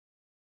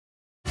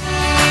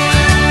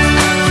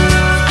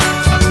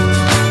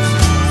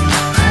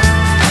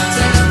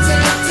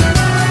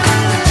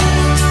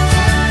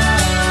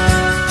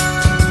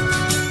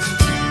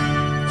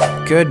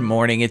Good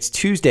morning. It's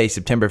Tuesday,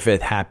 September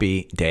 5th.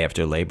 Happy day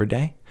after Labor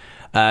Day.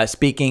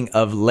 Speaking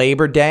of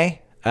Labor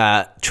Day,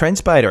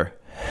 Trendspider.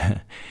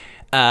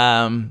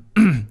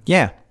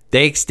 Yeah,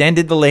 they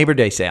extended the Labor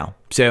Day sale.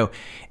 So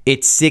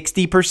it's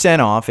 60%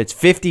 off. It's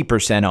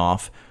 50%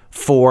 off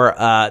for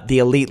the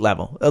elite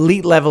level.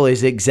 Elite level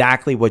is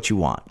exactly what you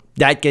want.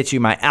 That gets you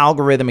my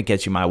algorithm. It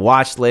gets you my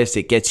watch list.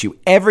 It gets you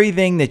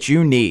everything that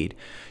you need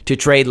to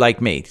trade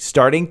like me.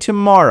 Starting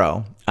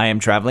tomorrow, I am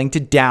traveling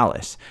to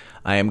Dallas.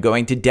 I am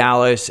going to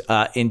Dallas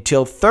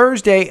until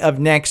Thursday of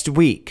next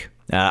week.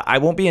 I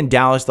won't be in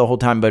Dallas the whole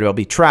time, but I'll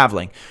be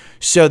traveling.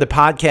 So the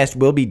podcast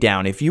will be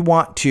down. If you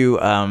want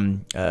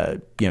to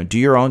do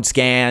your own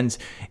scans,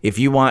 if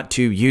you want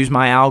to use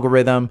my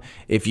algorithm,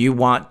 if you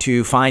want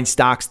to find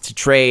stocks to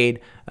trade,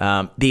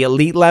 the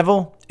elite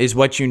level is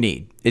what you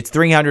need. It's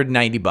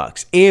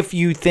 $390. If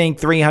you think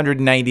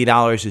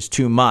 $390 is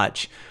too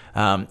much,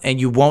 and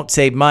you won't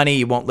save money,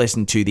 you won't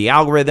listen to the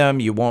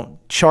algorithm, you won't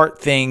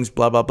chart things,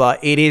 blah, blah, blah.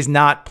 It is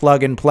not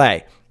plug and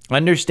play.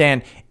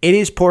 Understand, it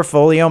is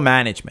portfolio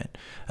management.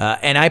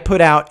 And I put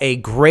out a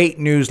great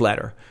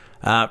newsletter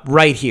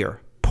right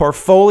here.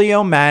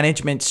 Portfolio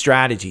Management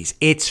Strategies.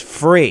 It's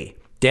free.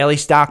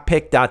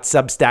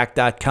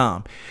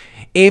 dailystockpick.substack.com.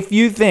 If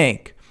you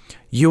think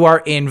you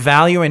are in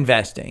value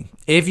investing,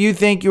 if you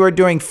think you are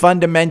doing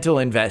fundamental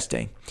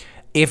investing,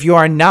 if you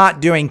are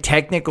not doing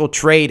technical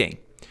trading,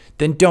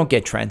 then don't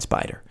get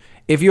Trendspider.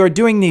 If you are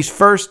doing these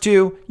first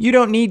two, you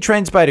don't need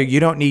Trendspider. You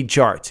don't need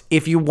charts.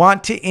 If you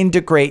want to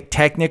integrate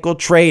technical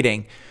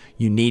trading,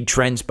 you need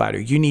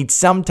Trendspider. You need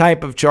some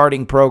type of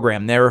charting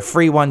program. There are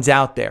free ones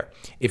out there.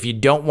 If you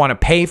don't want to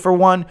pay for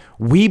one,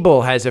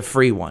 Webull has a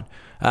free one.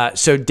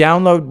 So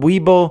download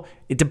Webull,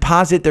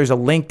 deposit. There's a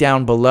link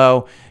down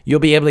below. You'll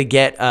be able to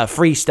get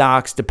free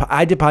stocks.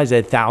 I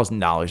deposited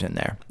 $1,000 in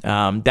there.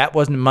 That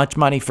wasn't much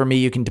money for me.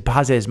 You can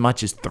deposit as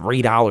much as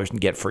 $3 and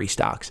get free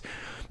stocks.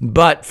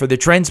 But for the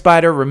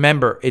Trendspider,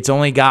 remember, it's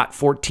only got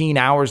 14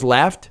 hours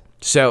left.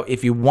 So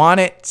if you want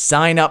it,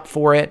 sign up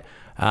for it.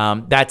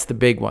 That's the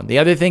big one. The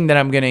other thing that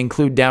I'm going to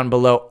include down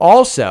below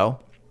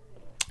also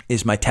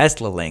is my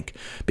Tesla link,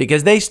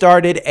 because they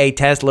started a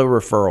Tesla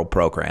referral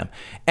program.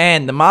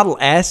 And the Model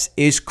S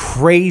is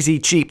crazy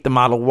cheap. The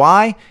Model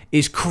Y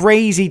is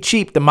crazy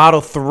cheap. The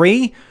Model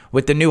 3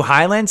 with the new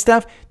Highland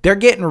stuff, they're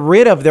getting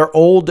rid of their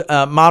old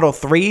Model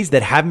 3s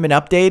that haven't been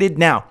updated.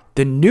 Now,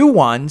 the new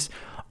ones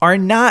are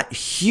not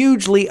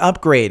hugely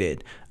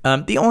upgraded.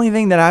 The only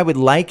thing that I would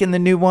like in the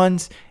new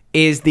ones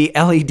is the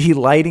LED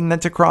lighting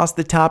that's across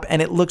the top,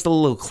 and it looks a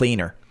little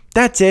cleaner.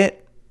 That's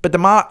it. But the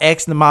Model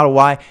X and the Model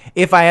Y,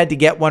 if I had to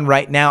get one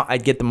right now,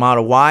 I'd get the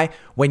Model Y.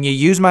 When you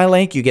use my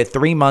link, you get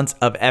 3 months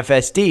of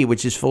FSD,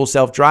 which is full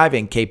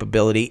self-driving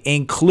capability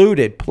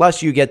included,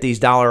 plus you get these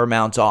dollar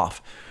amounts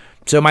off.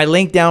 So my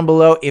link down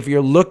below, if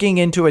you're looking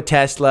into a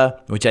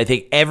Tesla, which I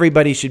think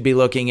everybody should be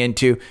looking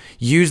into,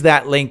 use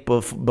that link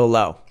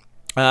below.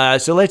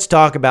 So let's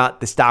talk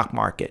about the stock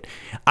market.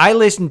 I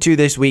listened to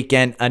this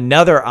weekend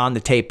another On the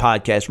Tape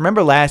podcast.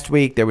 Remember last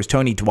week there was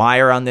Tony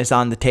Dwyer on this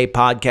On the Tape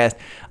podcast?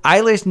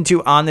 I listened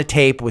to On the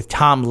Tape with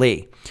Tom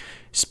Lee.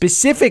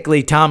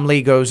 Specifically, Tom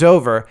Lee goes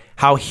over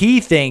how he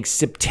thinks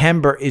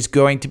September is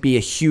going to be a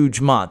huge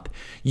month.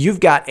 You've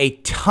got a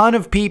ton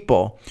of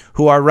people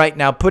who are right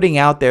now putting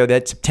out there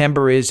that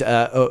September is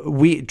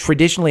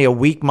traditionally a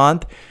weak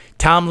month.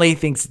 Tom Lee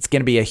thinks it's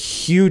going to be a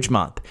huge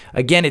month.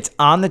 Again, it's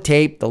on the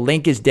tape. The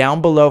link is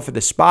down below for the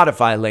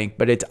Spotify link,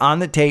 but it's on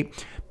the tape.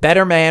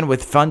 Better Man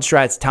with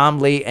Fundstrat's Tom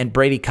Lee and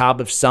Brady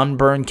Cobb of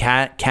Sunburn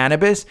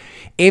Cannabis.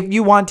 If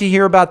you want to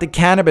hear about the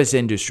cannabis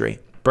industry,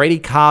 Brady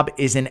Cobb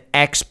is an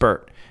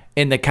expert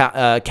in the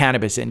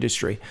cannabis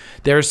industry.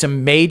 There are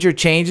some major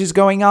changes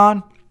going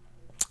on.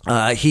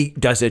 He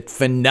does a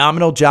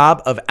phenomenal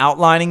job of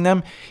outlining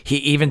them. He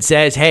even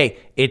says, hey,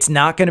 it's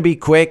not going to be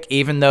quick,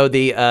 even though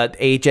the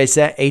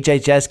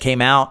HHS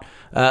came out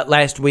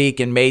last week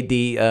and made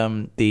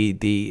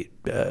the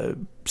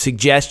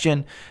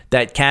suggestion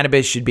that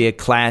cannabis should be a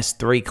class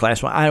 3,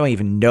 class 1. I don't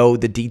even know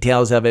the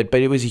details of it,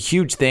 but it was a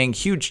huge thing,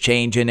 huge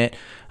change in it.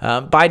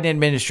 Biden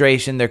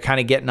administration, they're kind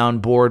of getting on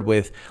board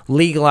with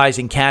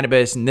legalizing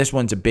cannabis, and this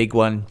one's a big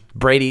one.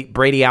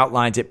 Brady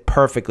outlines it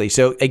perfectly.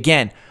 So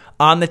again,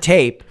 On the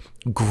Tape,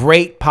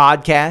 great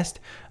podcast.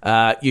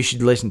 You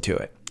should listen to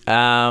it.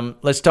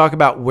 Let's talk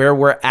about where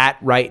we're at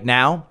right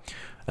now.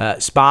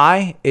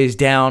 SPY is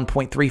down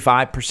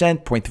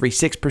 0.35%,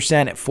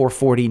 0.36% at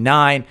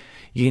 449.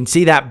 You can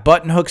see that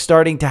button hook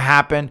starting to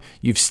happen.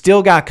 You've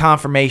still got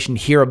confirmation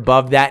here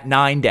above that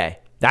 9-day.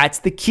 That's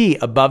the key,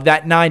 above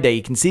that 9-day.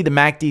 You can see the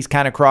MACD's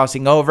kind of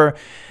crossing over.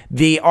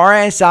 The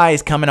RSI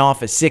is coming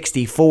off of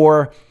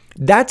 64.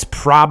 That's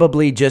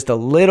probably just a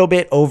little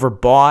bit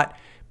overbought.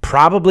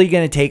 Probably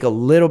going to take a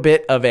little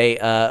bit of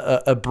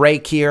a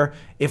break here.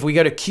 If we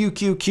go to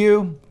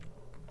QQQ,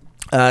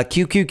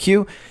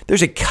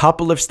 there's a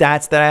couple of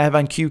stats that I have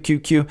on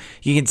QQQ.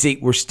 You can see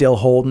we're still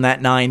holding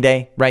that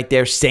 9-day right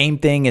there. Same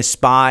thing as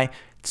SPY.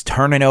 It's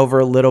turning over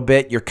a little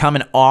bit. You're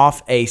coming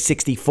off a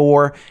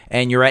 64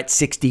 and you're at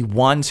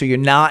 61. So you're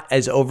not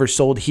as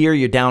oversold here.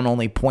 You're down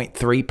only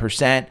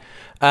 0.3%.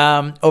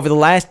 Over the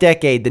last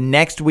decade, the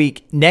next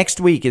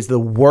week is the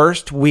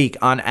worst week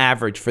on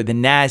average for the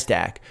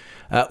Nasdaq,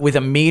 with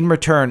a mean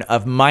return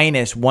of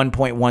minus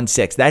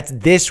 1.16. That's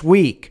this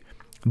week.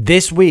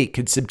 This week,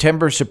 could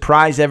September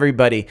surprise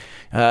everybody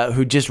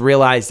who just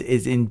realized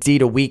is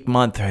indeed a weak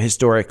month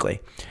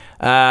historically?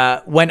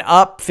 Went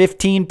up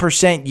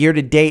 15% year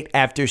to date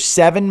after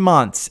 7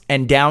 months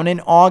and down in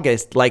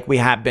August like we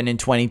have been in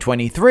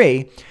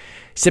 2023.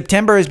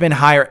 September has been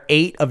higher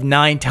 8 of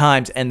 9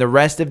 times, and the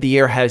rest of the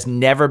year has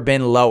never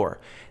been lower.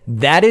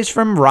 That is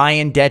from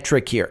Ryan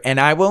Detrick here, and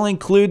I will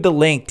include the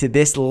link to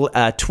this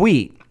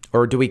tweet,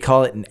 or do we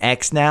call it an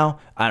X now?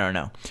 I don't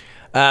know.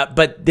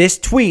 But this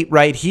tweet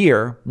right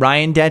here,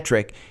 Ryan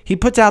Detrick, he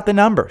puts out the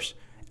numbers.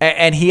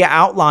 And he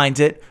outlines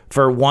it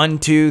for 1,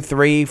 2,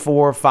 3,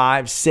 4,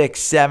 5, 6,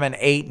 7,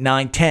 8,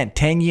 9, 10.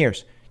 10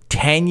 years.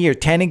 10 years.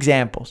 10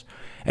 examples.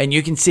 And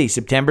you can see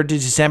September to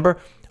December,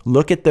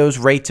 look at those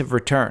rates of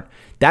return.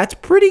 That's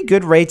pretty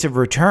good rates of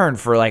return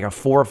for like a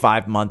 4 or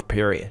 5 month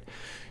period.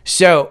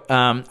 So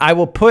I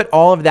will put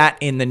all of that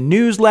in the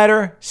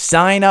newsletter.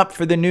 Sign up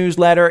for the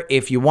newsletter.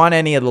 If you want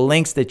any of the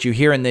links that you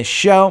hear in this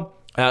show,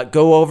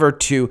 go over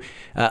to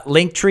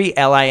Linktree,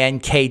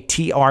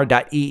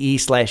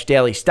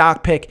 linktr.ee/daily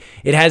stock pick.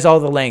 It has all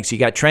the links. You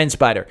got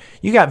Trendspider.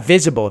 You got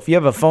Webull. If you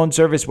have a phone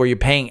service where you're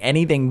paying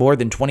anything more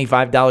than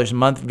 $25 a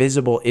month,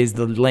 Webull is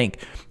the link.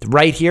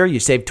 Right here, you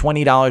save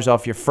 $20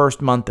 off your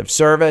first month of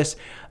service.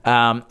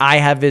 I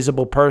have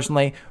Webull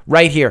personally.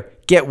 Right here,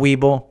 get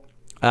Webull.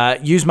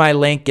 Use my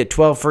link, get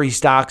 12 free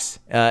stocks,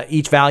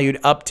 each valued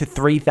up to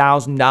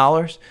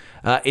 $3,000.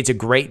 It's a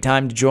great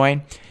time to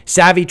join.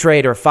 Savvy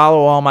Trader, follow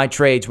all my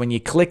trades. When you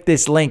click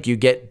this link, you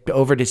get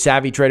over to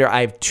Savvy Trader.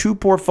 I have 2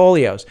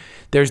 portfolios.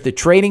 There's the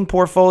trading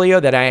portfolio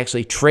that I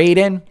actually trade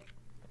in,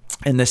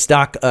 and the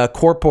stock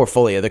core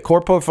portfolio. The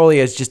core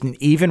portfolio is just an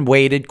even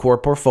weighted core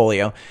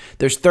portfolio.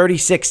 There's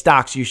 36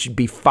 stocks. You should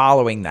be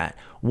following that.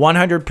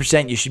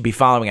 100% you should be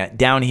following it.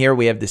 Down here,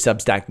 we have the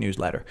Substack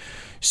newsletter.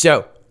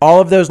 So all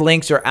of those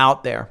links are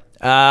out there.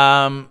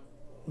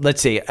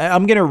 Let's see.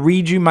 I'm going to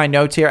read you my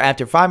notes here.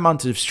 After 5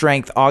 months of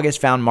strength, August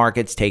found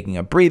markets taking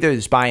a breather.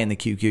 The SPY and the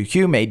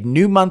QQQ made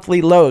new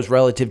monthly lows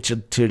relative to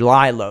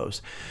July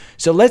lows.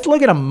 So let's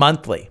look at a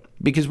monthly,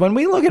 because when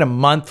we look at a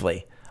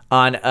monthly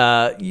on,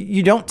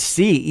 you don't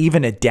see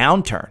even a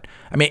downturn.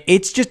 I mean,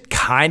 it's just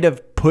kind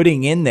of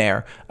putting in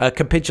there a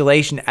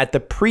capitulation at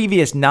the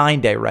previous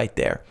 9-day right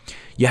there.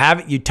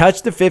 You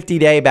touched the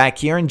 50-day back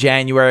here in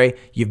January.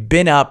 You've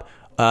been up.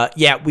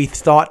 We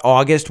thought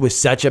August was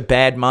such a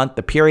bad month.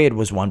 The period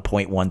was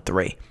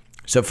 1.13.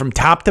 So from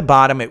top to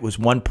bottom, it was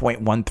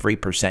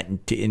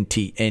 1.13% in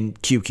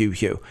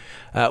QQQ.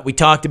 We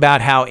talked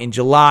about how in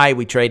July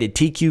we traded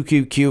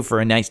TQQQ for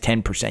a nice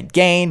 10%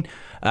 gain.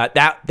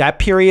 That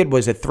period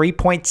was a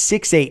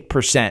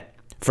 3.68%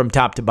 from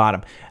top to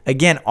bottom.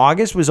 Again,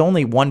 August was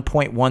only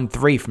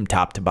 1.13 from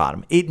top to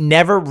bottom. It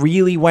never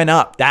really went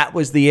up. That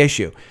was the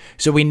issue.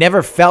 So we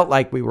never felt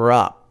like we were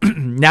up.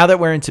 Now that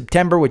we're in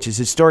September, which is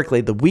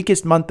historically the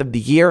weakest month of the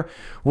year,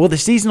 will the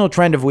seasonal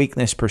trend of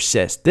weakness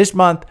persist? This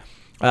month,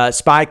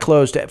 SPY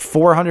closed at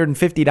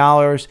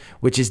 $450,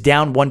 which is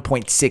down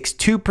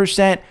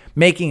 1.62%,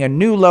 making a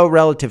new low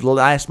relative to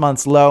last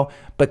month's low,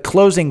 but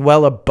closing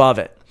well above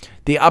it.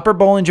 The upper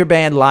Bollinger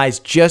Band lies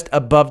just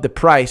above the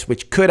price,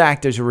 which could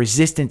act as a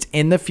resistance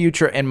in the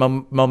future, and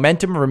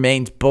momentum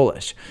remains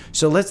bullish.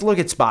 So let's look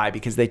at SPY,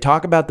 because they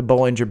talk about the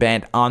Bollinger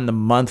Band on the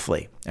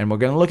monthly, and we're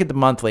going to look at the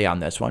monthly on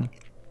this one.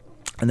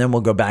 And then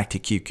we'll go back to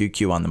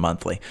QQQ on the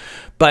monthly.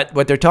 But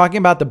what they're talking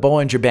about, the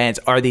Bollinger Bands,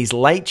 are these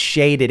light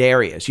shaded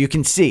areas. You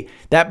can see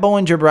that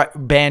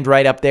Bollinger Band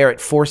right up there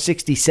at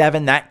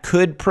 467. That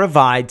could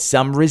provide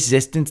some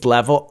resistance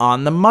level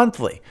on the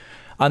monthly.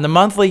 On the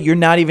monthly, you're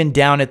not even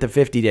down at the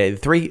 50-day.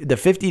 The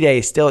 50-day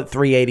is still at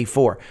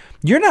 384.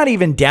 You're not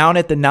even down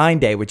at the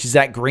 9-day, which is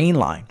that green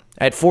line,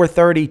 at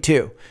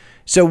 432.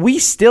 So we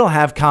still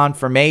have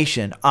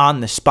confirmation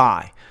on the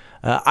SPY.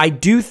 I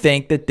do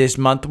think that this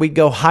month we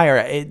go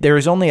higher. There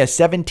is only a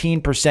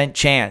 17%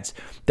 chance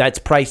that's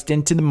priced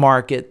into the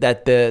market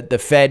that the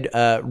Fed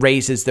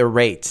raises their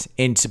rates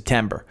in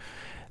September.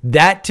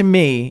 That to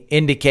me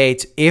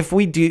indicates if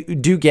we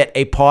do get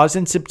a pause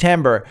in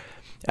September,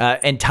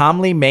 and Tom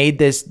Lee made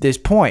this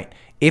point,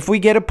 if we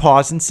get a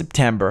pause in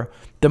September,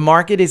 the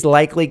market is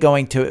likely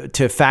going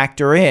to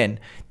factor in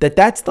that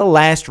that's the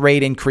last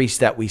rate increase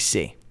that we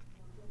see.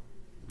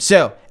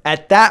 So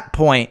at that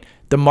point,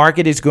 the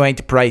market is going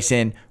to price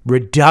in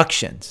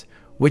reductions,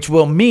 which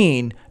will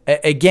mean,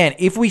 again,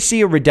 if we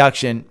see a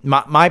reduction,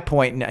 my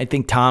point, and I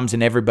think Tom's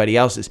and everybody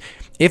else's,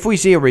 if we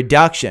see a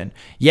reduction,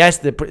 yes,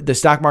 the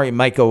stock market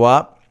might go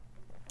up,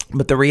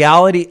 but the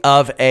reality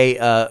of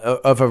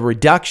a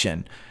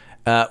reduction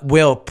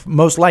will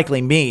most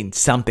likely mean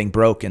something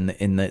broke in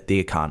the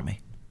economy.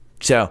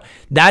 So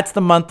that's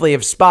the monthly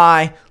of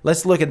SPY.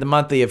 Let's look at the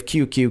monthly of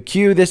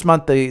QQQ. This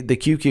month, the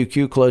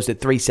QQQ closed at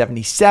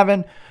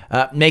 377.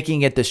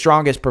 making it the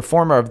strongest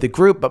performer of the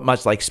group, but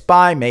much like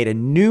SPY, made a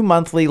new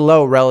monthly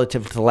low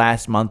relative to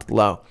last month's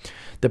low.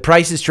 The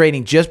price is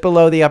trading just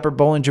below the upper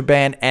Bollinger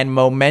Band, and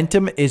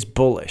momentum is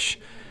bullish.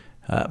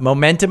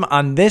 Momentum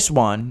on this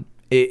one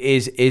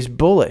is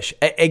bullish.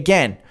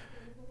 Again,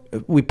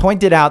 we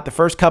pointed out the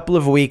first couple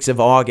of weeks of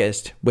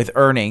August with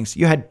earnings,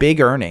 you had big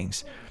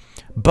earnings,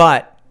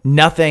 but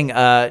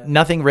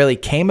nothing really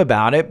came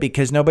about it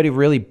because nobody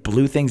really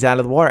blew things out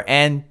of the water,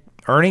 and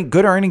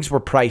good earnings were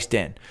priced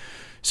in.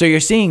 So you're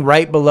seeing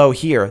right below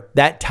here,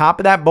 that top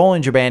of that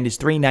Bollinger Band is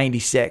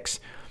 396.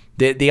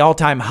 The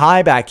all-time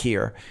high back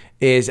here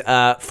is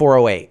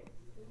 408.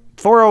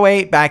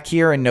 408 back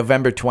here in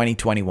November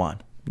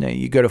 2021. Now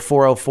you go to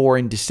 404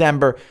 in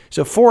December.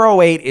 So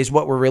 408 is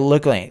what we're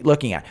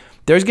looking at.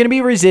 There's going to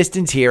be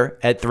resistance here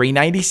at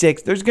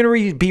 396. There's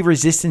going to be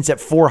resistance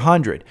at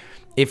 400.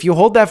 If you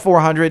hold that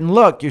 400 and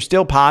look, you're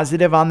still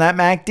positive on that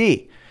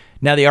MACD.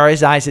 Now the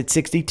RSI is at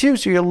 62,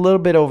 so you're a little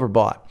bit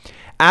overbought.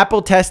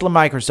 Apple, Tesla,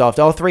 Microsoft,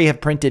 all three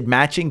have printed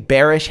matching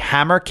bearish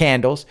hammer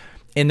candles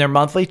in their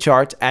monthly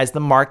charts as the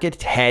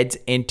market heads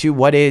into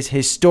what is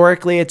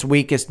historically its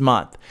weakest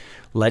month.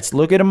 Let's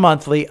look at a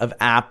monthly of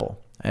Apple.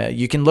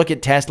 You can look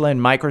at Tesla and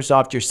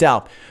Microsoft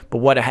yourself, but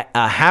what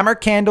a hammer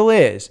candle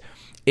is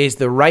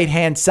the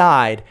right-hand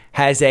side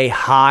has a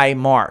high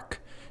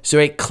mark. So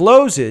it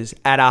closes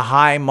at a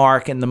high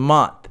mark in the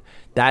month.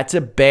 That's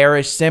a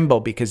bearish symbol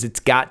because it's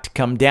got to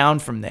come down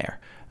from there.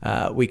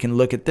 We can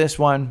look at this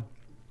one.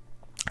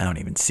 I don't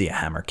even see a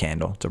hammer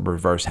candle. It's a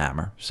reverse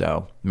hammer.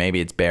 So maybe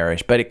it's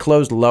bearish, but it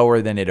closed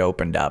lower than it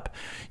opened up.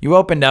 You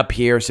opened up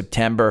here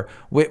September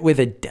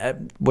with a,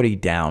 what are you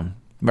down?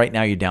 Right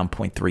now you're down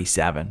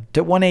 0.37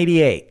 to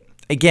 188.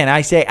 Again, I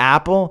say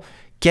Apple,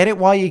 get it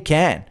while you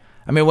can.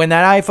 I mean, when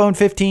that iPhone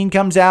 15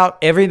 comes out,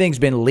 everything's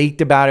been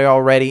leaked about it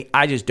already.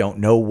 I just don't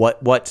know what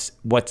it's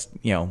going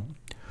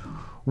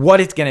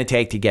to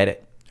take to get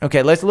it.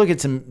 Okay, let's look at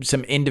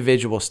some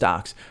individual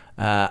stocks.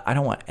 I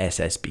don't want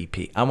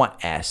SSBP. I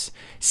want S.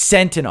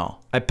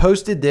 Sentinel. I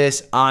posted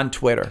this on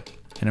Twitter,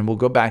 and then we'll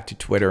go back to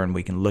Twitter and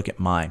we can look at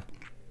mine.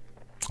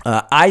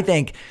 I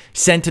think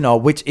Sentinel,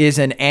 which is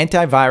an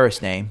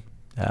antivirus name,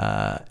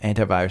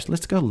 antivirus.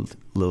 Let's go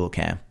Lil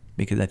Cam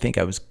because I think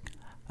I was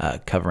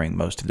covering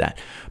most of that.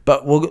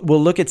 But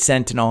we'll look at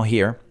Sentinel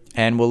here,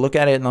 and we'll look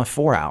at it in the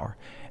 4-hour,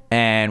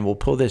 and we'll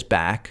pull this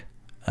back.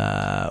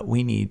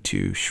 We need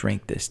to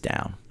shrink this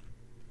down.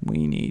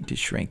 We need to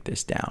shrink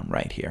this down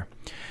right here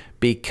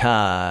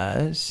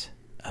because,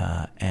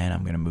 and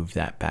I'm going to move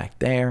that back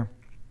there.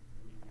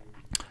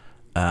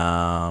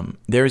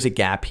 There's a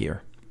gap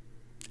here,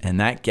 and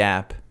that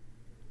gap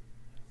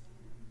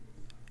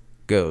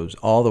goes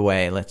all the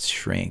way. Let's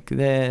shrink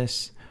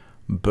this.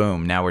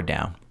 Boom. Now we're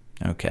down.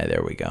 Okay,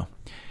 there we go.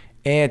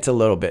 It's a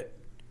little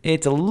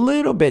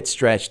bit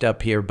stretched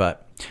up here,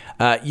 but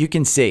you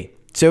can see.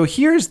 So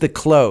here's the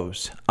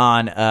close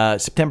on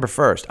September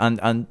 1st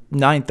on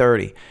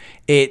 9:30.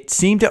 It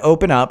seemed to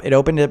open up. It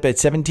opened up at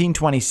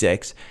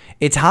 1726.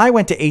 Its high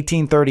went to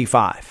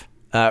 1835.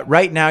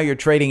 Right now you're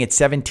trading at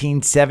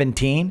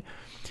 1717.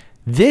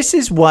 This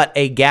is what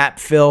a gap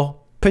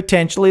fill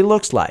potentially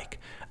looks like.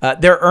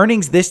 Their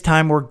earnings this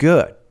time were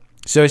good.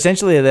 So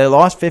essentially they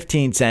lost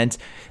 15 cents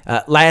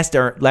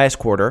last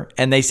quarter,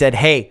 and they said,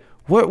 hey,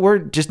 we're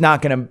just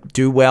not going to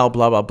do well,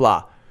 blah, blah,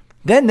 blah.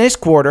 Then this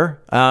quarter,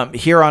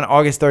 here on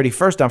August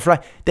 31st on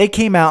Friday, they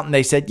came out and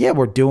they said, yeah,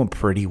 we're doing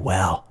pretty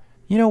well.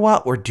 You know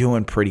what? We're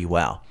doing pretty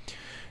well.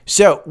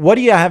 So what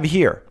do you have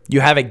here?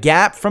 You have a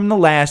gap from the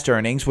last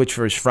earnings, which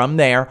was from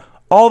there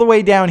all the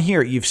way down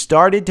here. You've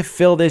started to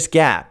fill this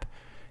gap.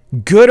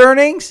 Good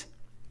earnings?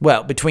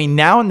 Well, between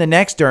now and the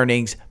next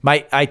earnings,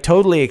 I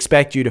totally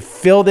expect you to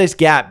fill this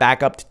gap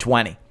back up to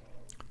 20.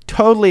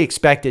 Totally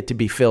expect it to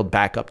be filled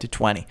back up to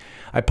 20.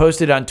 I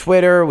posted on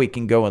Twitter. We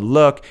can go and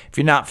look. If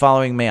you're not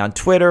following me on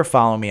Twitter,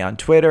 follow me on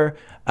Twitter.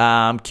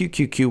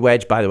 QQQ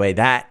Wedge, by the way,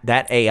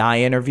 that AI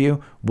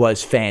interview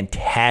was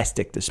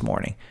fantastic this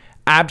morning.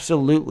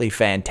 Absolutely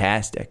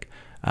fantastic.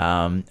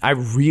 I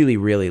really,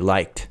 really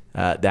liked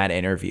that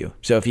interview.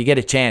 So if you get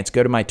a chance,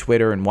 go to my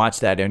Twitter and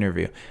watch that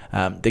interview.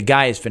 The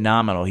guy is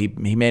phenomenal. He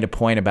made a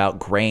point about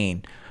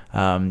grain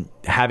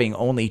having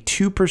only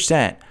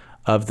 2%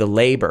 of the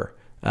labor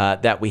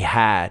that we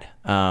had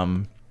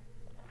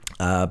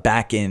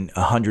back in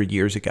 100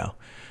 years ago.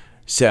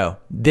 So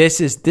this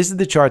is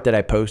the chart that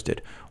I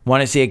posted.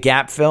 Want to see a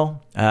gap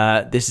fill?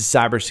 This is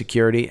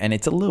cybersecurity, and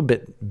it's a little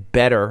bit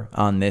better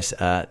on this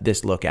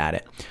this look at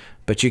it.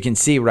 But you can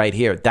see right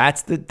here,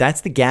 that's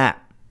the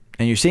gap,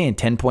 and you're seeing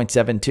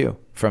 10.72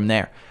 from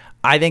there.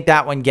 I think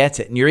that one gets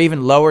it, and you're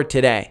even lower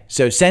today.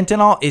 So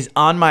Sentinel is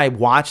on my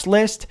watch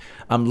list.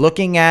 I'm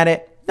looking at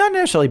it, not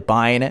necessarily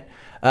buying it.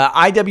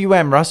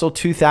 IWM Russell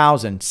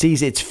 2000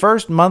 sees its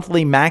first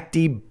monthly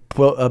MACD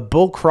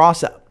bull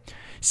cross up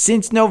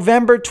since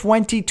November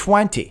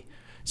 2020.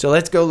 So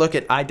let's go look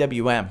at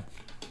IWM.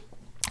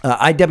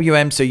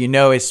 IWM, so you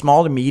know, is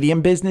small to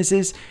medium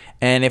businesses.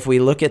 And if we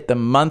look at the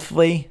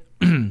monthly,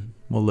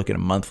 we'll look at a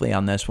monthly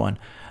on this one.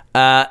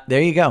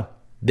 There you go.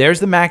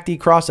 There's the MACD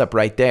cross up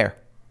right there.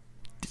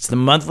 It's the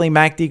monthly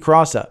MACD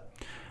cross up.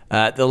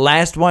 The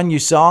last one you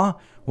saw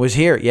was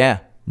here. Yeah,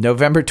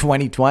 November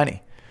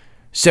 2020.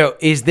 So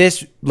is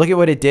this, look at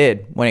what it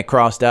did when it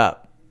crossed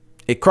up.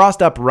 It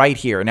crossed up right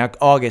here, now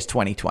August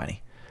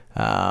 2020.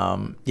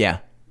 Yeah,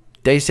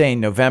 they say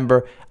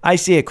November. I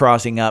see it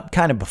crossing up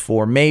kind of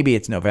before. Maybe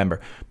it's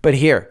November. But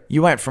here,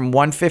 you went from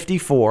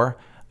 154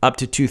 up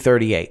to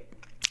 238.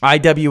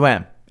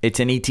 IWM, it's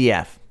an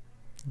ETF.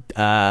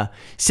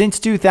 Since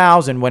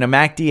 2000, when a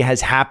MACD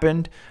has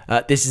happened,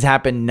 this has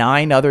happened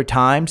 9 other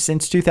times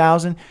since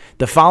 2000.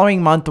 The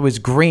following month was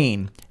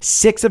green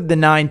 6 of the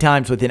 9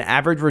 times with an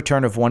average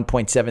return of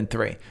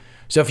 1.73.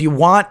 So if you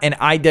want an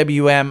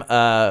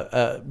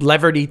IWM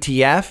levered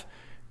ETF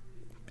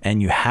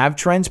and you have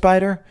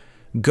Trendspider,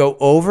 go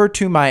over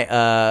to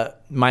my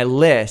my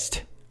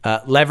list,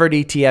 levered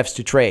ETFs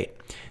to trade.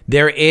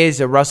 There is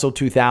a Russell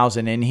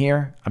 2000 in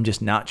here. I'm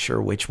just not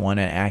sure which one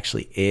it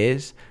actually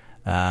is.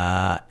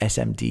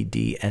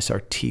 SMDD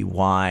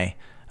SRTY.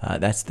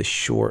 That's the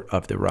short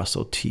of the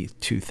Russell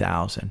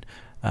 2000.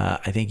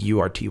 I think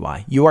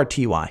URTY.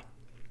 URTY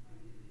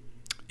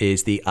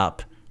is the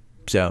up.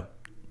 So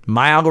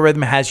my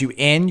algorithm has you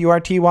in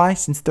URTY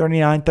since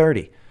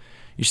 39.30.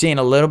 You're seeing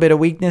a little bit of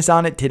weakness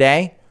on it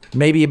today.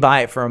 Maybe you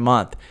buy it for a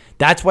month.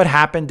 That's what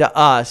happened to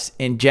us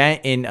in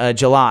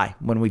July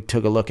when we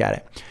took a look at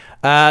it.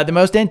 The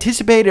most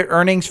anticipated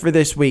earnings for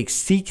this week,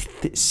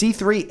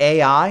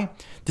 C3AI.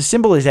 The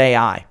symbol is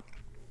AI.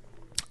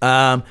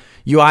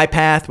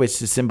 UiPath, which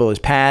the symbol is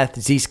Path.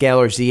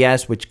 Zscaler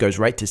ZS, which goes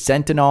right to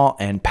Sentinel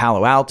and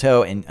Palo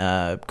Alto and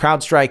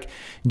CrowdStrike.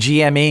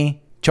 GME,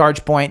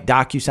 ChargePoint,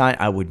 DocuSign.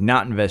 I would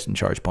not invest in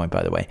ChargePoint,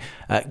 by the way.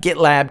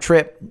 GitLab,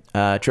 Trip,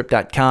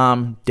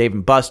 Trip.com,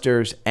 Dave &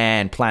 Buster's,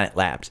 and Planet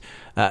Labs.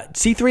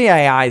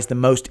 C3AI is the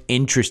most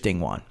interesting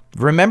one.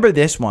 Remember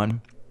this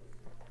one.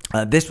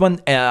 On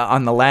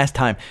the last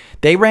time,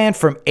 they ran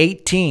from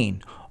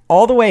 18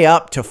 all the way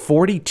up to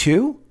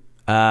 42.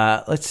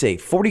 Let's see,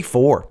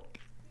 44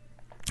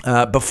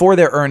 before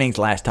their earnings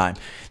last time.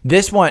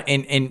 This one,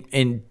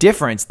 in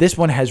difference, this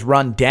one has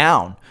run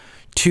down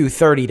to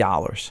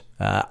 $30.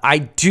 I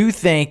do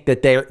think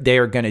that they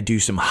are going to do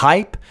some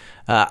hype.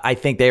 I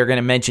think they are going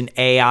to mention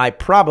AI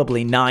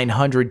probably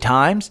 900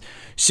 times.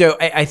 So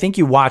I think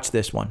you watch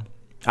this one.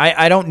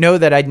 I don't know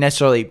that I'd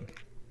necessarily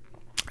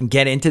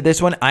get into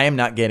this one. I am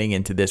not getting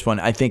into this one.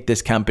 I think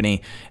this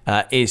company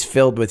is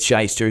filled with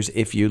shysters.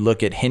 If you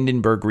look at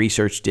Hindenburg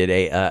Research did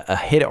a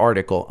hit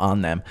article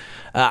on them,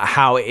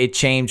 how it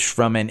changed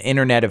from an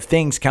Internet of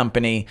Things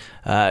company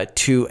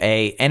to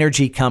a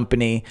energy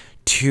company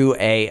to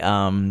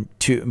an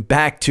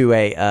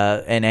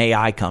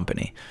AI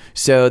company.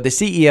 So the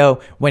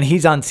CEO, when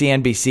he's on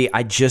CNBC,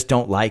 I just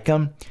don't like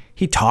him.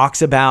 He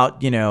talks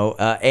about,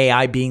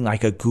 AI being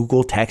like a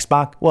Google text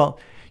box. Well,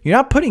 you're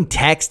not putting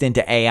text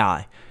into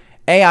AI.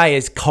 AI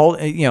is called,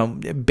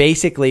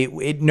 basically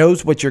it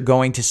knows what you're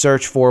going to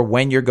search for,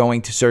 when you're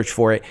going to search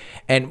for it,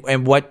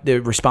 and what the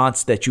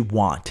response that you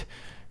want.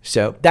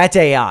 So that's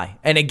AI.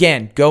 And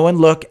again, go and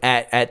look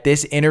at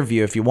this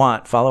interview if you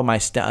want. Follow my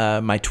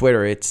my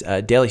Twitter. It's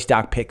Daily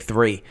Stock Pick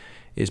 3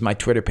 is my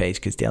Twitter page,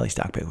 because Daily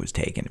Stock Pick was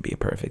taken, to be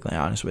perfectly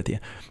honest with you.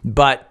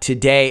 But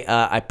today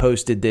I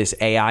posted this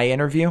AI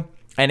interview,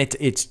 and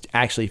it's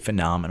actually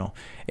phenomenal.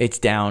 It's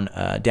down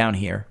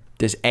here.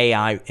 This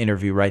AI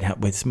interview right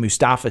with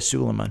Mustafa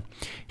Suleiman.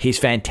 He's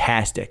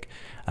fantastic.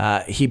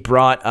 He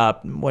brought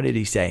up, what did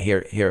he say?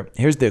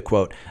 Here's the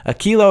quote. A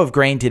kilo of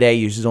grain today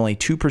uses only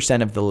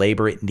 2% of the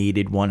labor it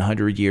needed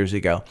 100 years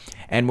ago.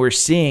 And we're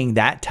seeing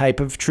that type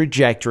of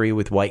trajectory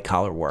with white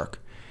collar work.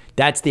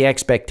 That's the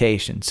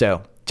expectation.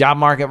 So job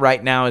market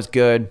right now is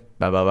good.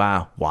 Blah, blah,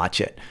 blah.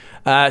 Watch it.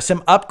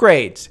 Some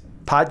upgrades.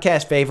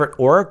 Podcast favorite,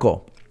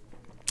 Oracle.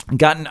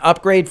 Got an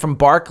upgrade from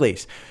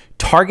Barclays.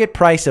 Target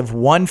price of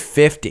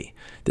 150.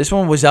 This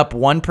one was up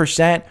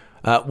 1%.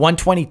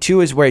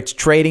 122 is where it's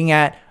trading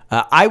at.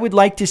 I would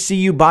like to see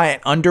you buy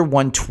it under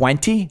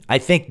 120. I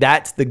think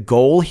that's the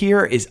goal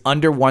here, is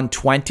under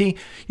 120.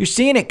 You're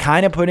seeing it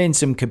kind of put in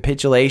some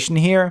capitulation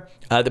here.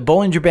 The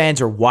Bollinger Bands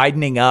are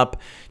widening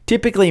up.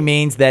 Typically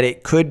means that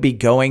it could be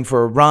going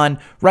for a run.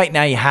 Right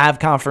now you have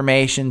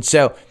confirmation.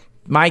 So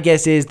my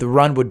guess is the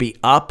run would be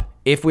up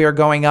if we are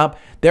going up.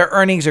 Their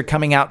earnings are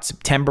coming out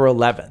September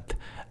 11th.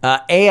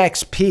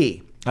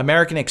 AXP,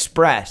 American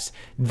Express,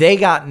 they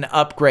got an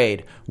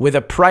upgrade with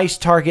a price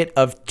target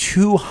of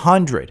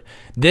 200.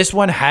 This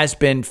one has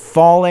been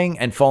falling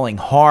and falling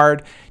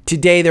hard.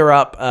 Today they're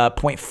up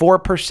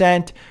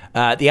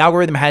 0.4%. The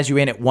algorithm has you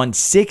in at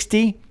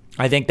 160.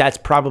 I think that's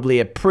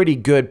probably a pretty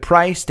good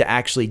price to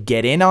actually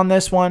get in on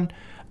this one.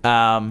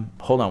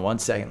 Hold on one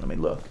second. Let me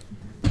look.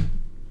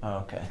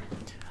 Okay.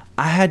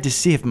 I had to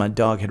see if my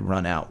dog had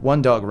run out.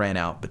 One dog ran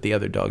out, but the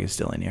other dog is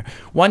still in here.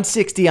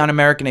 160 on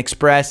American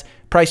Express.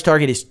 Price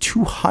target is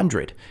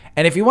 200.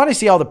 And if you want to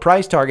see all the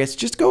price targets,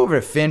 just go over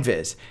to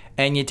FinViz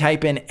and you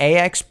type in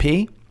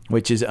AXP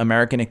which is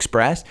American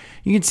Express,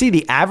 you can see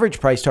the average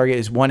price target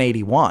is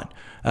 181.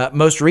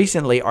 Most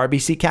recently,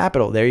 RBC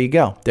Capital. There you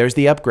go. There's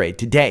the upgrade.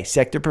 Today,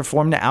 sector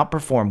performed to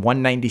outperform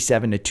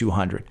 197 to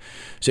 200.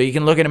 So you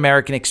can look at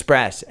American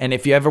Express. And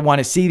if you ever want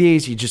to see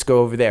these, you just go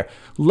over there.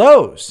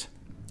 Lowe's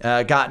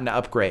got an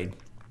upgrade.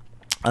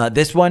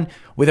 This one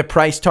with a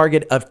price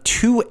target of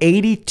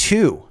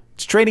 282.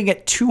 It's trading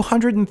at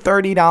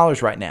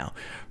 $230 right now.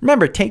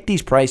 Remember, take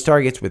these price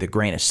targets with a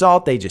grain of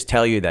salt. They just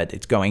tell you that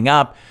it's going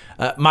up.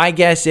 My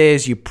guess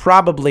is you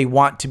probably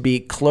want to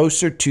be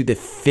closer to the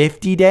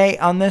 50-day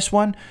on this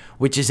one,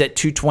 which is at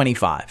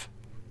 225.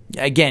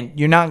 Again,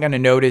 you're not going to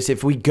notice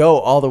if we go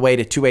all the way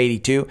to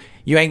 282.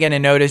 You ain't going to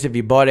notice if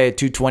you bought it at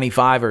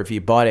 225 or if you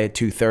bought it at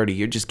 230.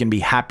 You're just going to be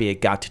happy it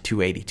got to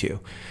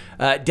 282.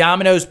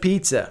 Domino's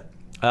Pizza,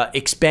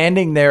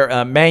 expanding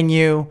their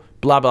menu,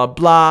 blah, blah,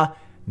 blah.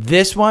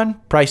 This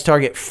one, price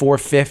target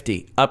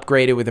 450,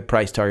 upgraded with a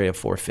price target of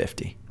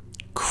 450.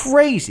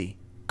 Crazy,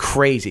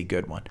 crazy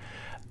good one.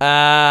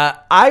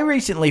 I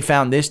recently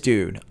found this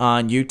dude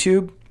on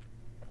YouTube.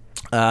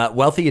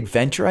 Wealthy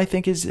Adventure, I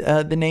think is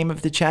the name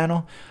of the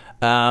channel.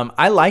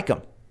 I like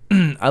him.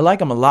 I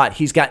like him a lot.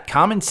 He's got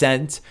common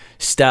sense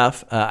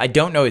stuff. I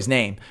don't know his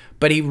name,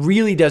 but he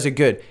really does it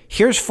good.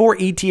 Here's 4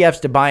 ETFs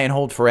to buy and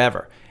hold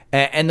forever.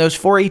 And those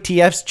 4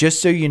 ETFs,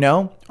 just so you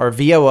know, are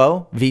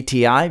VOO,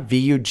 VTI,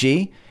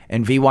 VUG,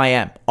 and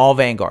VYM, all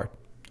Vanguard.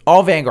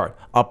 All Vanguard.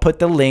 I'll put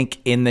the link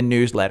in the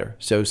newsletter,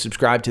 so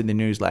subscribe to the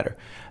newsletter.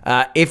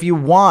 If you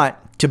want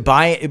to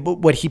buy it,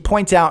 what he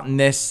points out in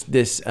this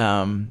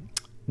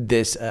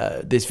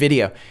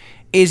video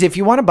is if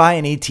you want to buy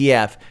an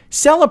ETF,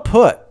 sell a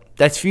put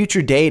that's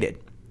future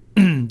dated.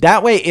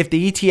 That way, if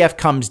the ETF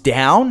comes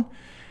down,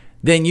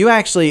 then you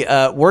actually,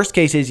 worst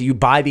case is you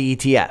buy the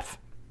ETF.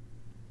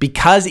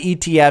 Because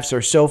ETFs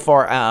are so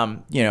far,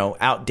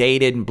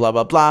 outdated and blah,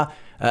 blah, blah.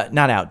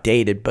 Not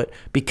outdated, but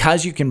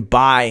because you can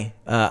buy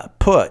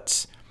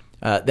puts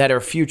that are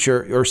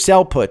future or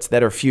sell puts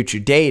that are future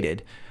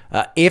dated.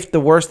 If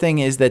the worst thing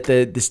is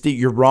that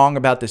you're wrong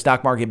about the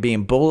stock market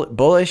being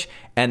bullish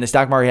and the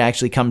stock market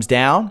actually comes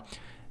down,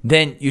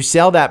 then you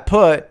sell that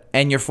put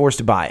and you're forced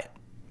to buy it.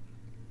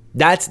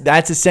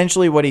 That's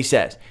essentially what he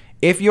says.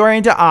 If you're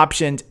into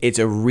options, it's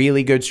a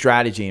really good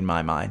strategy in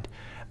my mind.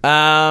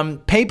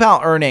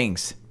 PayPal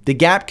earnings. The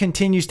gap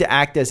continues to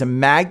act as a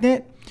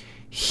magnet.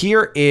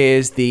 Here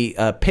is the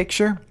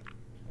picture.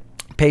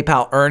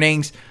 PayPal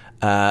earnings.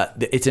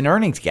 It's an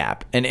earnings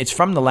gap, and it's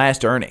from the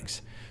last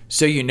earnings.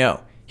 So you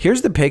know.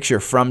 Here's the picture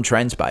from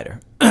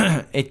Trendspider.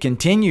 It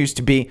continues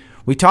to be.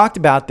 We talked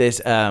about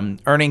this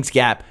earnings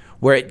gap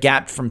where it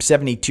gapped from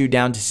 72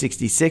 down to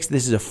 66.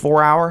 This is a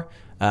 4-hour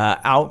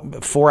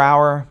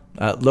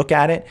look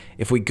at it.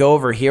 If we go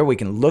over here, we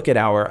can look at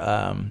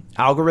our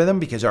algorithm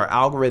because our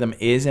algorithm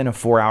is in a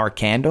 4-hour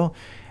candle.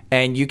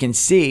 And you can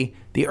see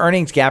the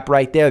earnings gap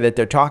right there that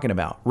they're talking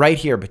about. Right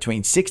here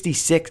between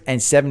 66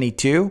 and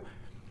 72.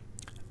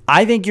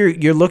 I think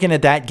you're looking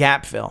at that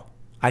gap fill.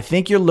 I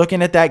think you're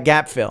looking at that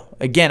gap fill.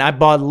 Again, I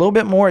bought a little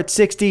bit more at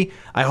 60.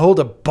 I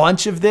hold a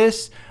bunch of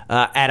this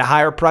at a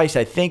higher price.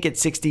 I think at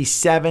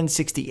 67,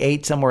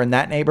 68, somewhere in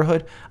that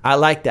neighborhood. I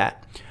like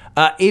that.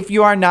 If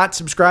you are not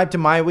subscribed to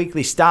my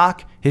weekly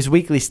stock, his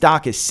weekly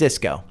stock is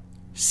Cisco,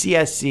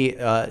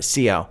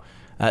 CSCO.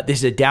 This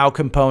is a Dow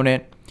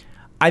component.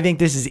 I think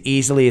this is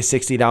easily a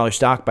 $60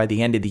 stock by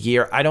the end of the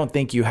year. I don't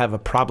think you have a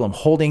problem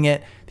holding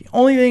it. The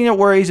only thing that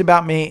worries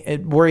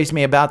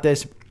me about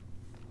this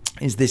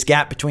is this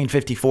gap between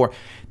 54.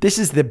 This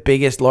is the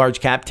biggest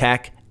large cap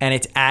tech, and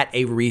it's at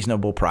a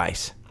reasonable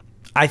price.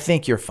 I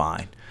think you're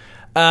fine.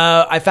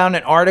 I found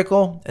an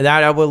article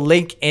that I will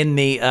link in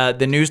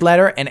the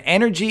newsletter, and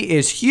energy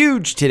is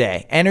huge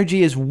today.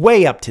 Energy is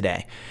way up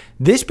today.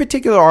 This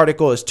particular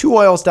article is 2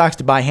 oil stocks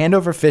to buy hand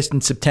over fist in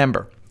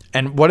September.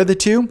 And what are the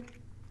two?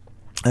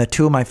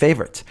 Two of my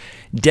favorites,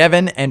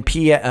 Devon and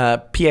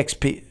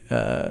PXD,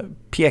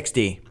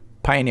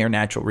 Pioneer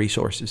Natural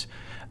Resources.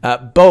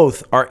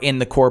 Both are in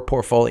the core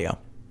portfolio.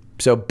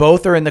 So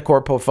both are in the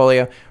core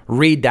portfolio.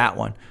 Read that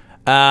one.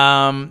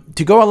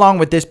 To go along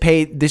with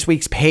this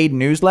week's paid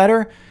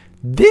newsletter,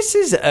 this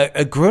is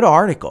a good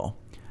article.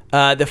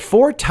 The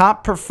 4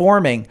 top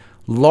performing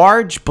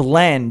large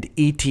blend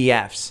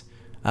ETFs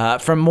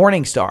from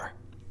Morningstar.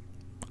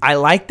 I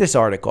like this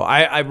article.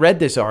 I read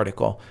this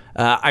article.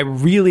 I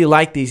really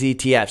like these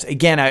ETFs.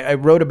 Again, I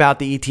wrote about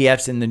the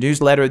ETFs in the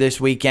newsletter this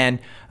weekend,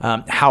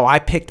 how I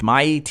picked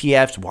my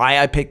ETFs, why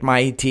I picked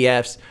my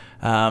ETFs.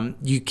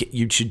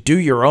 You should do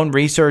your own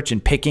research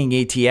in picking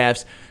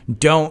ETFs.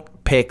 Don't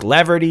pick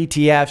levered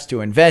ETFs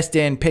to invest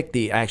in. Pick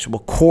the actual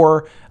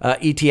core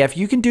ETF.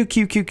 You can do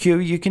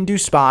QQQ. You can do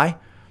SPY.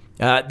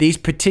 These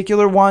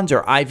particular ones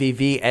are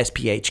IVV,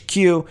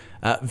 SPHQ,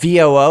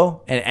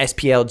 VOO, and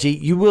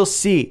SPLG. You will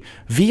see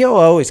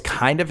VOO is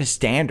kind of a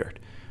standard.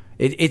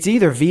 It's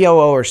either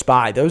VOO or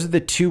SPY. Those are the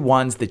 2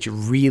 ones that you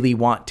really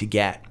want to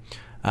get.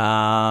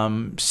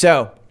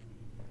 So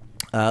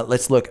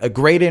Let's look. A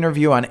great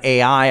interview on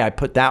AI. I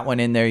put that one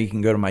in there. You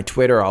can go to my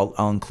Twitter.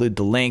 I'll include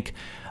the link.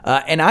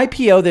 An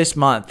IPO this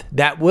month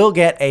that will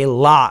get a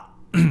lot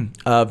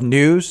of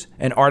news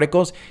and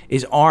articles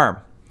is ARM.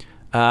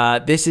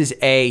 This is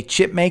a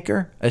chip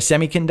maker, a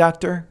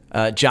semiconductor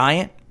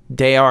giant.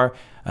 They are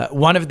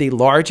one of the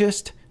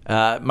largest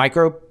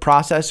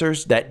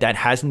microprocessors that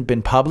hasn't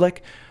been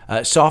public.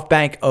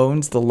 SoftBank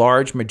owns the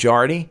large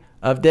majority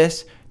of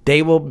this.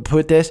 They will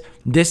put this.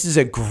 This is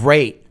a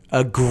great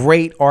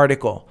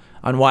article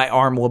on why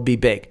ARM will be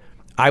big.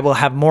 I will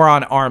have more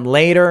on ARM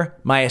later.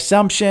 My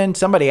assumption,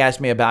 somebody asked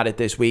me about it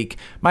this week.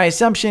 My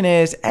assumption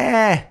is,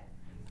 I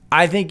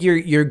think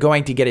you're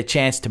going to get a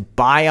chance to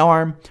buy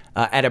ARM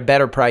at a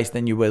better price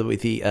than you will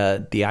with the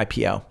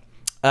IPO.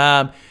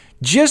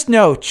 Just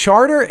know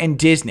Charter and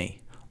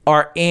Disney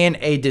are in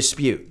a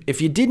dispute.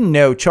 If you didn't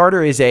know,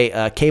 Charter is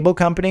a cable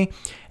company.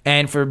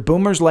 And for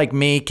boomers like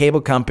me, cable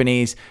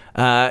companies,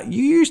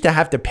 you used to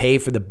have to pay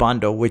for the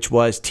bundle, which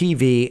was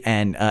TV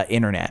and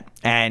internet.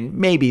 And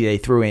maybe they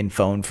threw in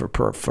phone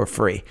for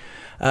free.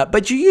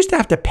 But you used to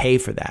have to pay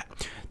for that.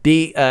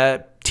 The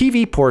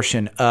TV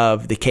portion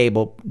of the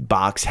cable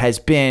box has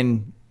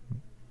been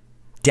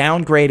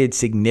downgraded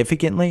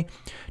significantly.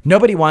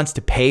 Nobody wants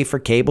to pay for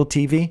cable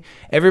TV.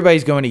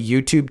 Everybody's going to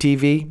YouTube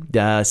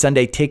TV.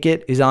 Sunday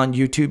Ticket is on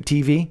YouTube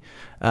TV.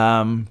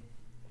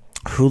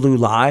 Hulu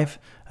Live.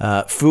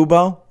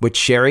 Fubo, which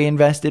Sherry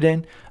invested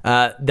in.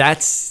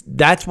 That's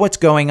what's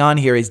going on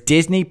here. Is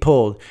Disney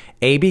pulled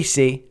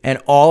ABC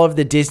and all of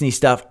the Disney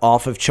stuff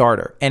off of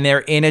Charter, and they're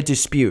in a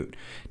dispute.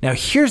 Now,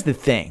 here's the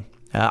thing.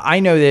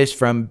 I know this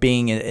from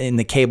being in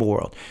the cable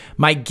world.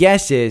 My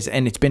guess is,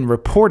 and it's been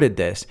reported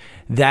this,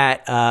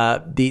 that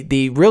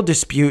the real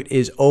dispute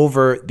is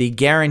over the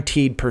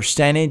guaranteed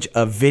percentage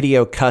of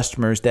video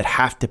customers that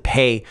have to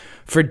pay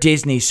for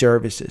Disney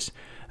services.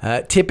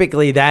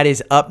 Typically, that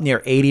is up near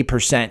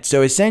 80%.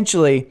 So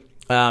essentially,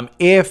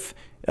 if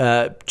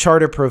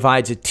Charter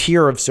provides a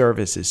tier of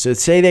services, so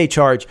say they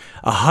charge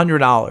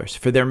 $100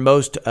 for their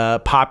most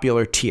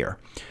popular tier,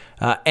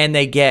 and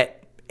they get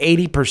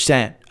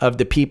 80% of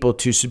the people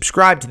to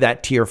subscribe to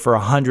that tier for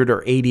 $100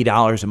 or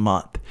 $80 a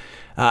month,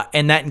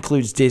 and that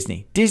includes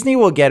Disney. Disney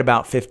will get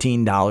about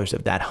 $15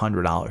 of that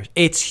 $100.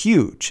 It's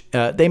huge.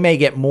 They may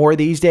get more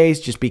these days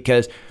just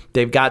because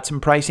they've got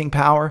some pricing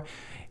power.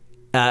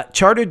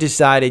 Charter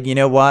decided, you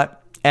know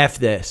what? F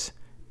this.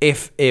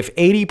 If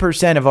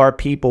 80% of our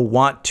people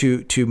want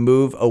to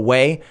move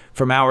away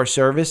from our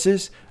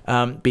services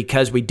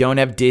because we don't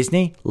have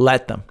Disney,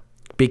 let them.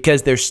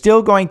 Because they're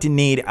still going to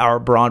need our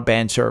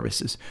broadband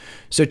services.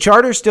 So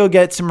Charter still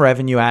gets some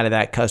revenue out of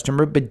that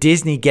customer, but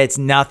Disney gets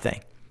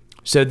nothing.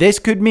 So this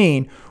could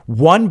mean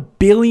 $1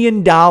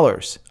 billion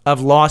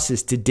of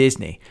losses to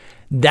Disney.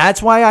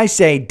 That's why I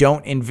say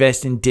don't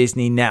invest in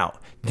Disney now.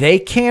 They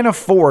can't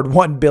afford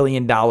 $1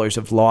 billion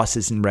of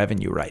losses in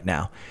revenue right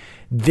now.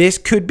 This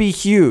could be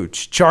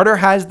huge. Charter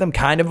has them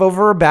kind of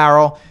over a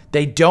barrel.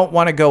 They don't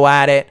want to go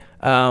at it.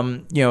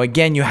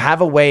 Again, you have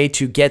a way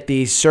to get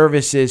these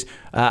services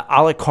a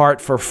la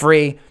carte for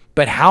free.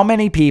 But how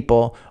many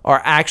people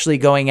are actually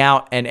going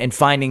out and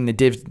finding the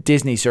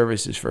Disney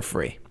services for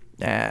free?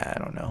 I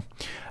don't know.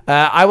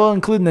 I will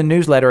include in the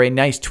newsletter a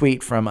nice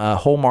tweet from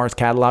Whole Mars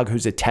Catalog,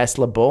 who's a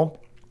Tesla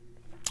bull,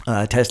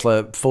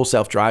 Tesla full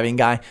self-driving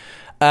guy.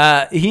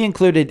 He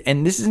included,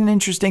 and this is an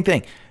interesting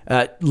thing,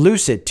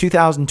 Lucid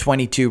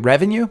 2022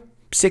 revenue,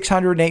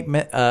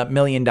 $608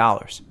 million.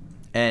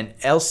 And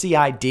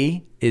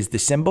LCID is the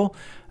symbol.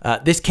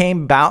 This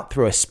came about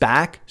through a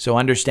SPAC, so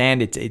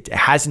understand it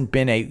hasn't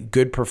been a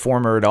good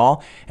performer at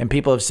all. And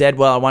people have said,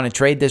 well, I want to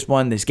trade this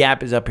one. This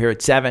gap is up here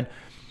at 7.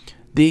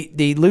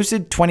 The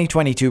Lucid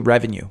 2022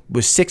 revenue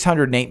was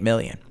 $608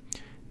 million.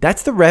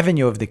 That's the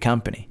revenue of the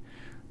company.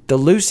 The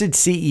Lucid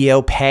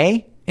CEO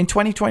pay in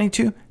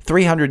 2022,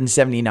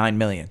 $379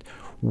 million.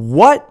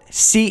 What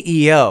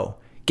CEO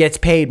gets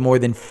paid more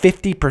than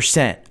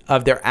 50%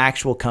 of their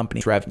actual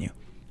company's revenue?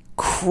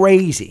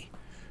 Crazy.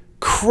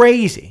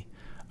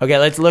 Okay,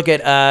 let's look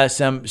at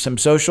some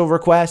social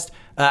requests.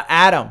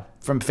 Adam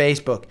from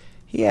Facebook,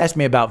 he asked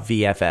me about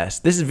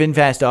VFS. This is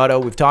VinFast Auto.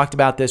 We've talked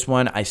about this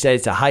one. I said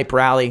it's a hype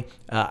rally.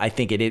 I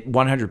think it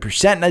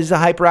 100% is a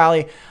hype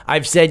rally.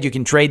 I've said you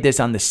can trade this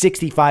on the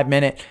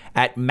 65-minute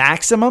at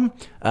maximum.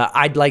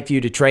 I'd like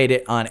you to trade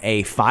it on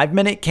a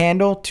 5-minute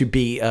candle, to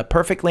be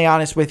perfectly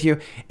honest with you.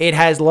 It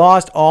has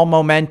lost all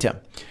momentum.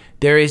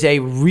 There is a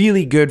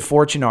really good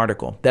Fortune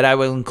article that I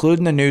will include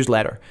in the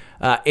newsletter.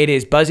 It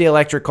is Buzzy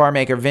electric car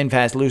maker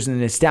VinFast losing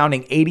an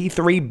astounding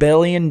 $83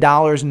 billion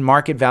in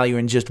market value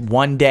in just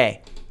one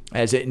day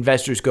as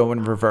investors go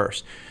in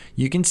reverse.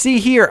 You can see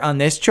here on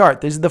this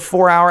chart, this is the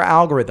 4-hour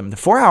algorithm. The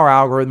 4-hour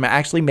algorithm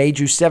actually made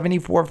you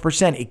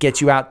 74%. It gets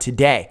you out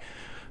today.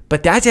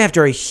 But that's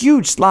after a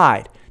huge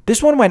slide.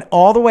 This one went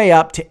all the way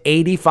up to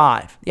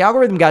 85. The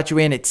algorithm got you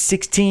in at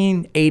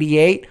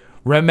 1688.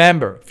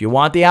 Remember, if you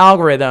want the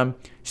algorithm,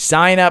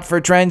 sign up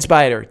for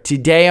Trendspider.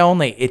 Today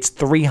only, it's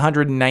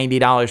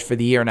 $390 for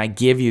the year, and I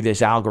give you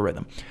this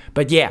algorithm.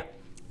 But yeah,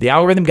 the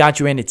algorithm got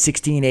you in at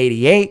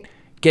 1688,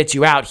 gets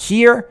you out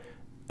here.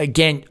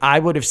 again, I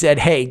would have said,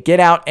 hey, get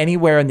out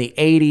anywhere in the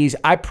 80s.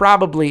 I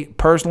probably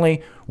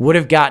personally would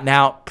have gotten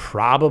out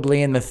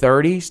probably in the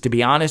 30s. To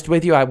be honest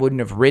with you, I wouldn't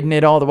have ridden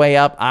it all the way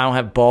up. I don't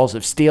have balls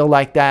of steel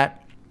like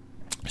that.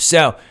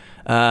 So,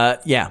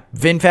 yeah,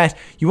 VinFast,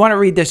 you want to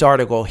read this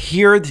article.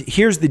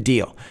 Here's the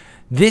deal.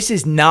 This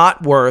is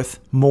not worth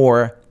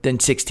more than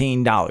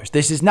 $16.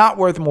 This is not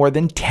worth more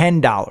than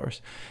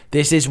 $10.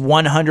 This is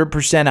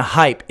 100% a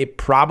hype. It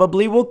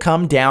probably will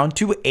come down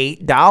to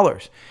 $8.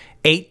 $8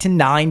 to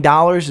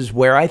 $9 is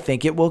where I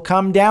think it will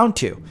come down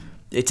to.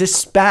 It's a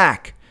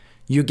SPAC.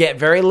 You get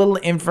very little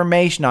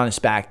information on a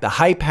SPAC. The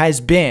hype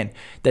has been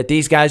that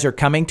these guys are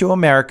coming to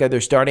America.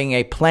 They're starting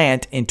a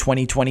plant in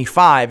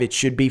 2025. It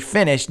should be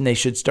finished and they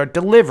should start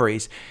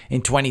deliveries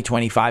in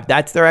 2025.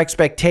 That's their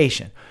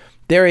expectation.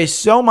 There is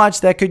so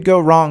much that could go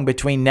wrong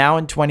between now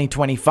and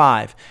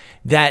 2025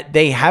 that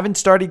they haven't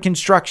started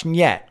construction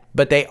yet,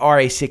 but they are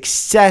a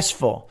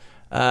successful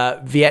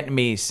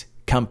Vietnamese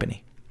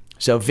company.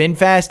 So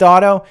VinFast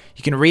Auto,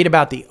 you can read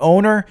about the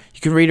owner.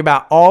 You can read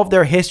about all of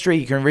their history.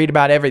 You can read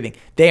about everything.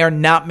 They are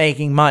not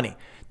making money.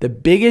 The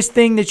biggest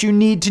thing that you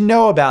need to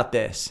know about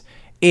this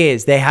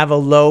is they have a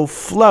low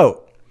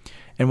float.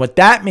 And what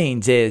that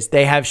means is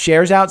they have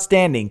shares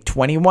outstanding,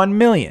 21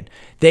 million.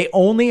 They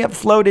only have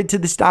floated to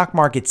the stock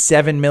market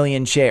 7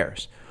 million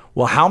shares.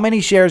 Well, how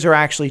many shares are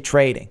actually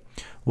trading?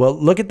 Well,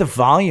 look at the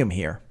volume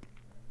here.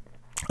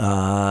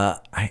 I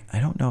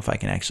don't know if I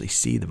can actually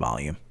see the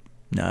volume.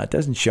 No, it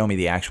doesn't show me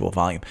the actual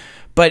volume.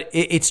 But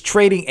it's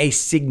trading a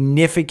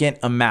significant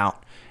amount.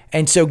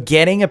 And so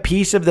getting a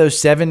piece of those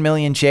 7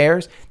 million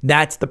shares,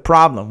 that's the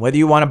problem. Whether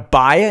you want to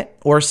buy it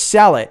or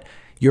sell it,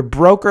 your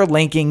broker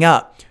linking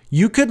up.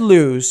 You could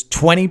lose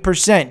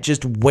 20%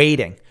 just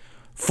waiting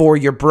for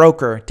your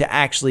broker to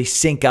actually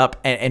sync up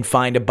and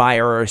find a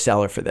buyer or a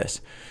seller for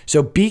this.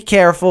 So be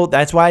careful.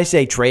 That's why I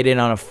say trade it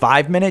on a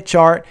 5-minute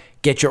chart.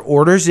 Get your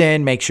orders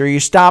in. Make sure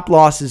your stop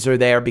losses are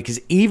there, because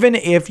even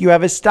if you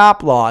have a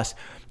stop loss,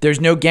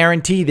 there's no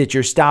guarantee that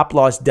your stop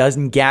loss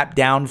doesn't gap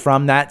down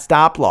from that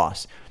stop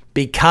loss,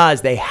 because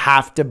they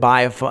have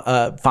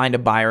to find a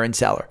buyer and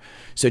seller.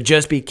 So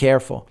just be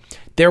careful.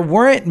 There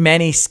weren't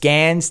many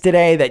scans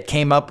today that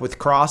came up with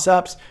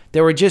cross-ups.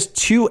 There were just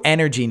 2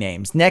 energy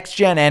names. Next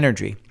Gen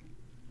Energy.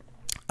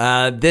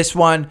 This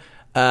one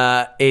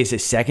is a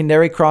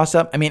secondary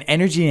cross-up. I mean,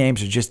 energy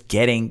names are just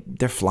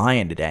they're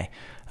flying today.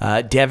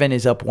 Devon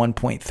is up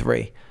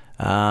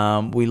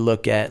 1.3. We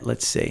look at,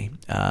 let's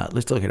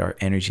look at our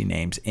energy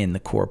names in the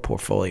core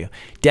portfolio.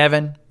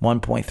 Devon,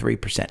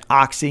 1.3%.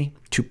 Oxy,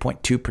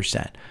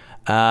 2.2%.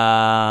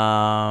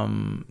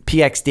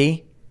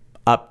 PXD,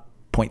 up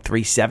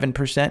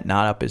 0.37%,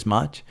 not up as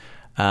much.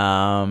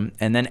 And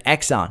then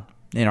Exxon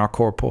in our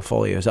core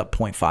portfolio is up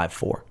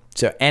 0.54.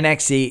 So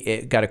NXC,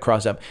 it got a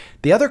cross up.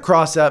 The other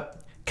cross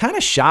up kind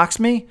of shocks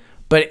me,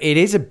 but it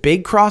is a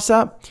big cross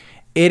up.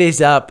 It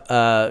is up,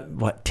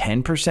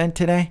 10%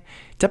 today?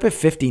 It's up at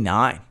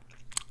 59.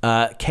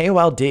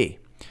 KOLD.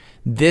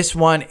 This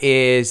one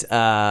is,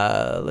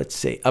 up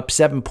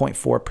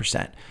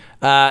 7.4%.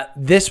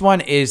 This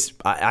one is,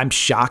 I'm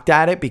shocked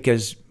at it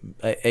because,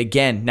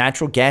 again,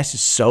 natural gas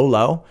is so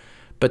low.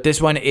 But this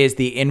one is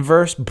the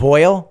inverse.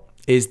 Boyle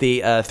is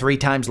the 3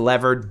 times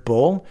levered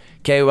bull.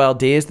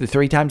 KOLD is the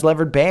 3 times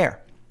levered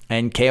bear.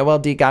 And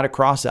KOLD got a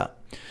cross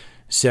up.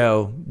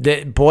 So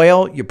the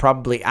Boyle, you're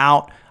probably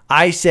out.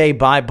 I say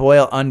buy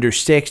Boyle under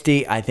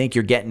 60. I think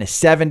you're getting a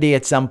 70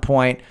 at some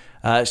point.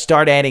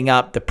 Start adding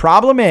up. The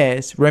problem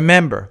is,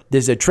 remember,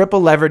 there's a triple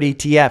levered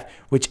ETF,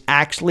 which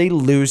actually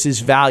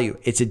loses value.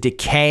 It's a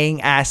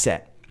decaying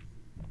asset.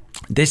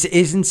 This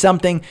isn't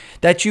something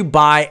that you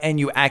buy and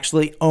you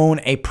actually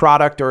own a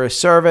product or a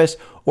service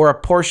or a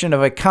portion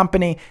of a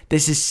company.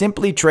 This is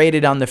simply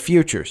traded on the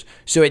futures.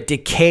 So it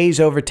decays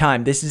over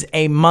time. This is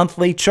a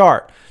monthly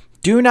chart.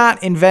 Do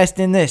not invest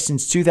in this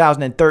since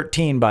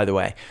 2013, by the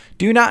way.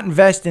 Do not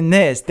invest in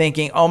this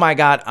thinking, oh my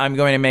God, I'm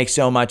going to make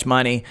so much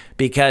money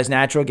because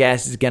natural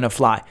gas is going to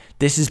fly.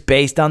 This is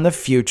based on the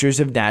futures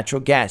of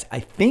natural gas. I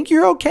think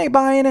you're okay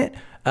buying it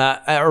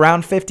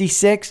around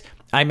 56.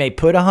 I may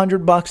put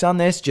 $100 on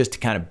this just to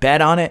kind of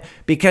bet on it,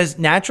 because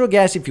natural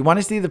gas, if you want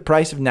to see the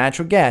price of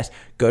natural gas,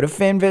 go to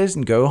FinViz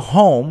and go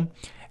home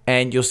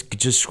and you'll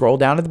just scroll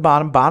down to the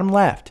bottom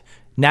left.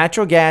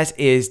 Natural gas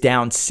is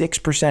down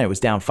 6%. It was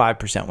down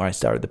 5% when I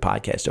started the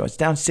podcast. So it's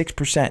down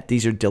 6%.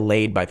 These are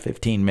delayed by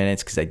 15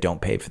 minutes because I don't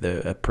pay for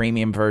the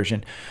premium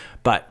version.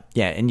 But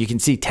yeah, and you can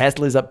see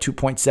Tesla's up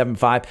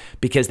 2.75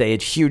 because they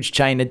had huge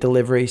China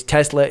deliveries.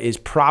 Tesla is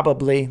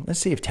probably, let's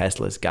see if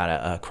Tesla's got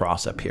a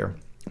cross up here,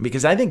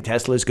 because I think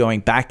Tesla is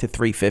going back to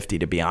 350,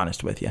 to be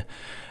honest with you.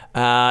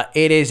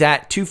 It is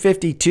at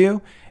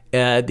 252.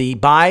 The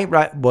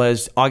buy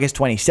was August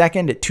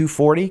 22nd at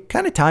 240.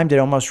 Kind of timed it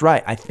almost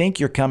right. I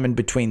think you're coming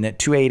between the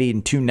 280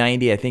 and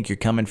 290. I think you're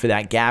coming for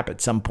that gap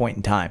at some point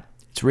in time.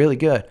 It's really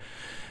good.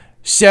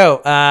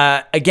 So,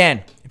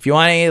 again, If you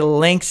want any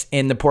links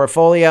in the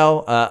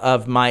portfolio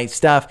of my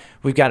stuff,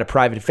 we've got a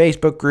private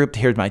Facebook group.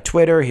 Here's my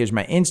Twitter. Here's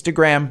my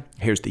Instagram.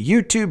 Here's the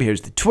YouTube.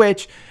 Here's the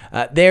Twitch.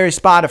 There is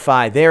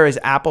Spotify. There is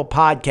Apple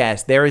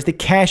Podcasts. There is the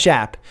Cash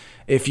App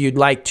if you'd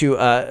like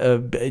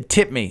to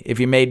tip me if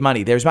you made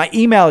money. There's my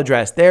email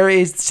address. There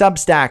is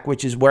Substack,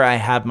 which is where I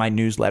have my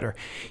newsletter.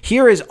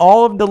 Here are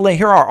all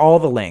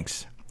the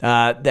links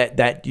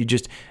that you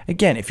just,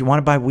 again, if you want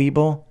to buy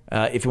Webull,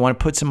 if you want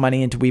to put some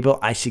money into Webull,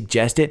 I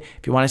suggest it.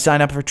 If you want to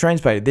sign up for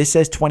Trendspider, this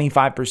says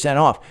 25%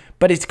 off,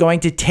 but it's going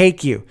to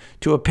take you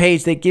to a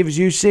page that gives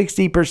you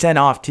 60%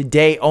 off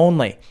today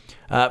only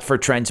for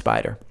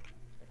Trendspider.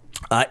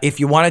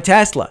 If you want a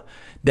Tesla,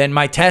 then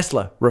my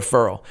Tesla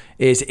referral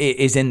is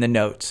in the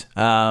notes.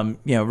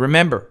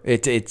 Remember,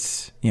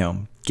 it's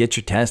get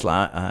your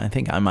Tesla. I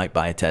think I might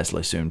buy a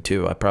Tesla soon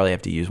too. I probably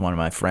have to use one of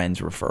my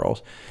friends'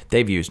 referrals.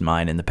 They've used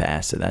mine in the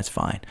past, so that's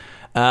fine.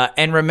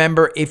 And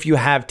remember, if you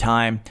have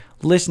time,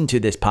 listen to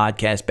this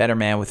podcast, Better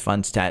Man with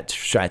Fun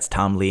Strats,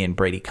 Tom Lee and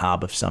Brady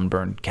Cobb of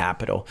Sunburn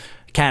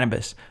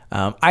Cannabis.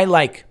 I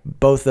like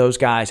both those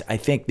guys. I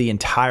think the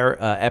entire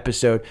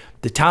episode,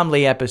 the Tom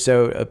Lee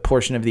episode, a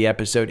portion of the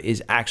episode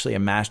is actually a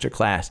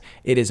masterclass.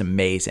 It is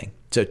amazing.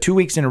 So 2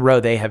 weeks in a row,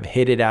 they have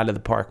hit it out of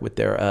the park with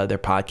their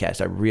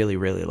podcast. I really,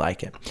 really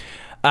like it.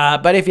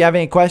 But if you have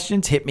any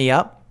questions, hit me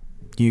up.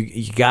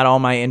 You got all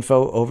my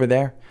info over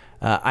there.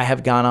 I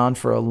have gone on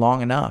for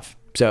long enough.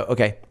 So,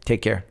 okay,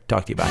 take care.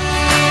 Talk to you.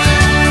 Bye.